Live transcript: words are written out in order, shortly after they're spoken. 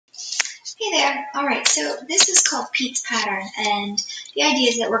Hey there. All right, so this is called Pete's pattern, and the idea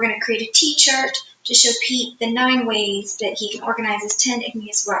is that we're going to create a T-chart to show Pete the 9 ways that he can organize his 10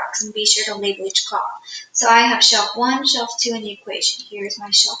 igneous rocks, and be sure to label each column. So I have shelf 1, shelf 2 in the equation. Here's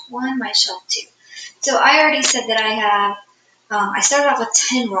my shelf 1, my shelf 2. So I already said that I started off with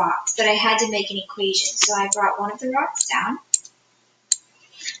 10 rocks, but I had to make an equation. So I brought one of the rocks down.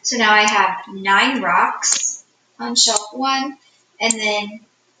 So now I have 9 rocks on shelf 1, and then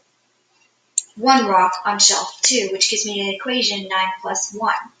 1 rock on shelf 2, which gives me an equation 9 plus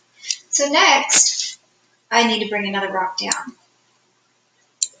 1. So next, I need to bring another rock down.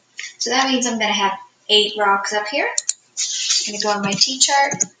 So that means I'm going to have 8 rocks up here. I'm going to go on my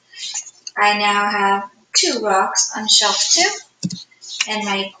T-chart. I now have 2 rocks on shelf 2, and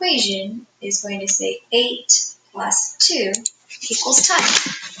my equation is going to say 8 plus 2 equals 10.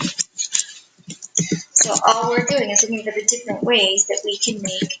 So all we're doing is looking at the different ways that we can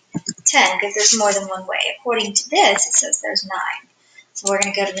make 10, because there's more than one way. According to this, it says there's 9. So we're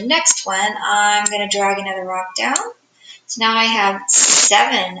going to go to the next one. I'm going to drag another rock down. So now I have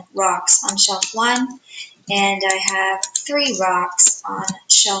 7 rocks on shelf 1, and I have 3 rocks on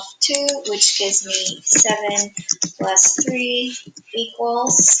shelf 2, which gives me 7 plus 3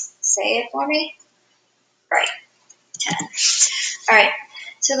 equals, say it for me, right, 10. All right,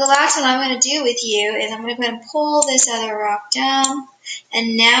 so the last one I'm going to do with you is I'm going to go ahead and pull this other rock down,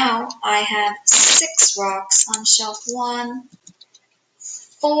 and now I have 6 rocks on shelf 1,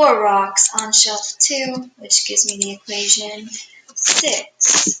 4 rocks on shelf 2, which gives me the equation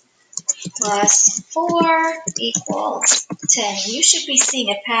 6 plus 4 equals 10. You should be seeing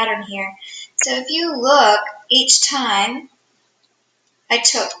a pattern here. So if you look, each time I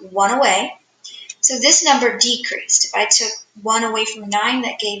took 1 away, so this number decreased. If I took 1 away from 9,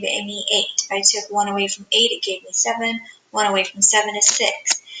 that gave me 8. If I took 1 away from 8, it gave me 7. 1 away from 7 is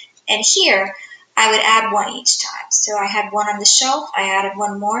 6. And here, I would add 1 each time. So I had 1 on the shelf, I added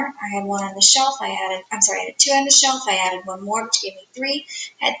 1 more. I had 1 on the shelf, I had 2 on the shelf, I added 1 more, which gave me 3.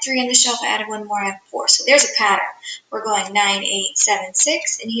 I had 3 on the shelf, I added 1 more, I have 4. So there's a pattern. We're going 9, 8, 7,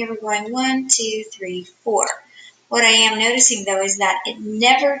 6, and here we're going 1, 2, 3, 4. What I am noticing, though, is that it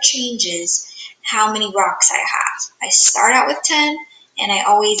never changes how many rocks I have. I start out with 10, and I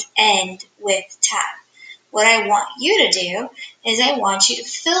always end with 10. What I want you to do is I want you to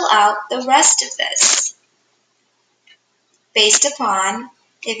fill out the rest of this based upon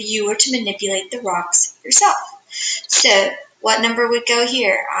if you were to manipulate the rocks yourself. So what number would go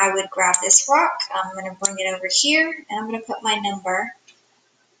here? I would grab this rock, I'm going to bring it over here, and I'm going to put my number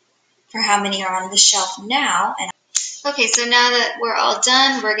for how many are on the shelf now. Okay, so now that we're all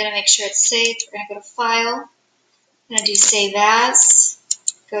done, we're going to make sure it's saved. We're going to go to File, I'm going to do Save As,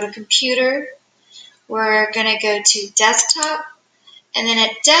 go to Computer, we're going to go to Desktop, and then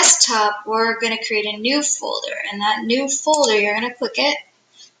at Desktop, we're going to create a new folder, and that new folder, you're going to click it,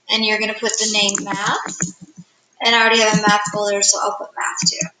 and you're going to put the name Math, and I already have a Math folder, so I'll put Math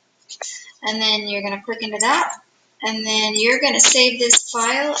too. And then you're going to click into that, and then you're going to save this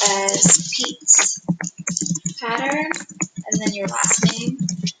file as Pete's pattern, and then your last name.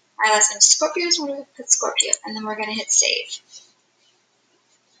 My last name is Scorpio, so we're going to put Scorpio, and then we're going to hit Save.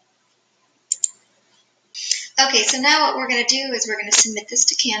 Okay, so now what we're going to do is we're going to submit this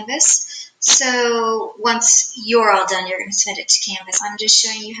to Canvas. So once you're all done, you're going to submit it to Canvas. I'm just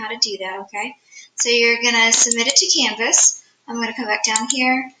showing you how to do that, okay? So you're going to submit it to Canvas. I'm going to come back down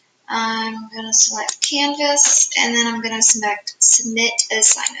here. I'm going to select Canvas, and then I'm going to select Submit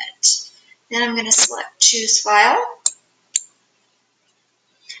Assignment. Then I'm going to select Choose File.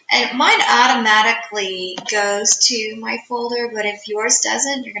 And mine automatically goes to my folder, but if yours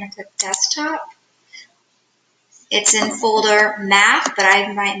doesn't, you're going to click Desktop. It's in folder Math, but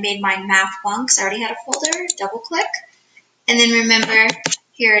I made mine Math 1 because I already had a folder. Double click. And then remember,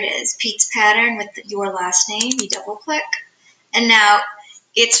 here it is, Pete's pattern with your last name. You double click. And now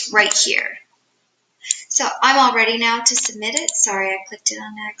it's right here. So I'm all ready now to submit it. Sorry, I clicked it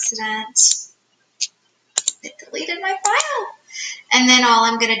on accident. It deleted my file. And then all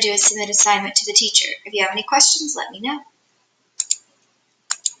I'm going to do is submit assignment to the teacher. If you have any questions, let me know.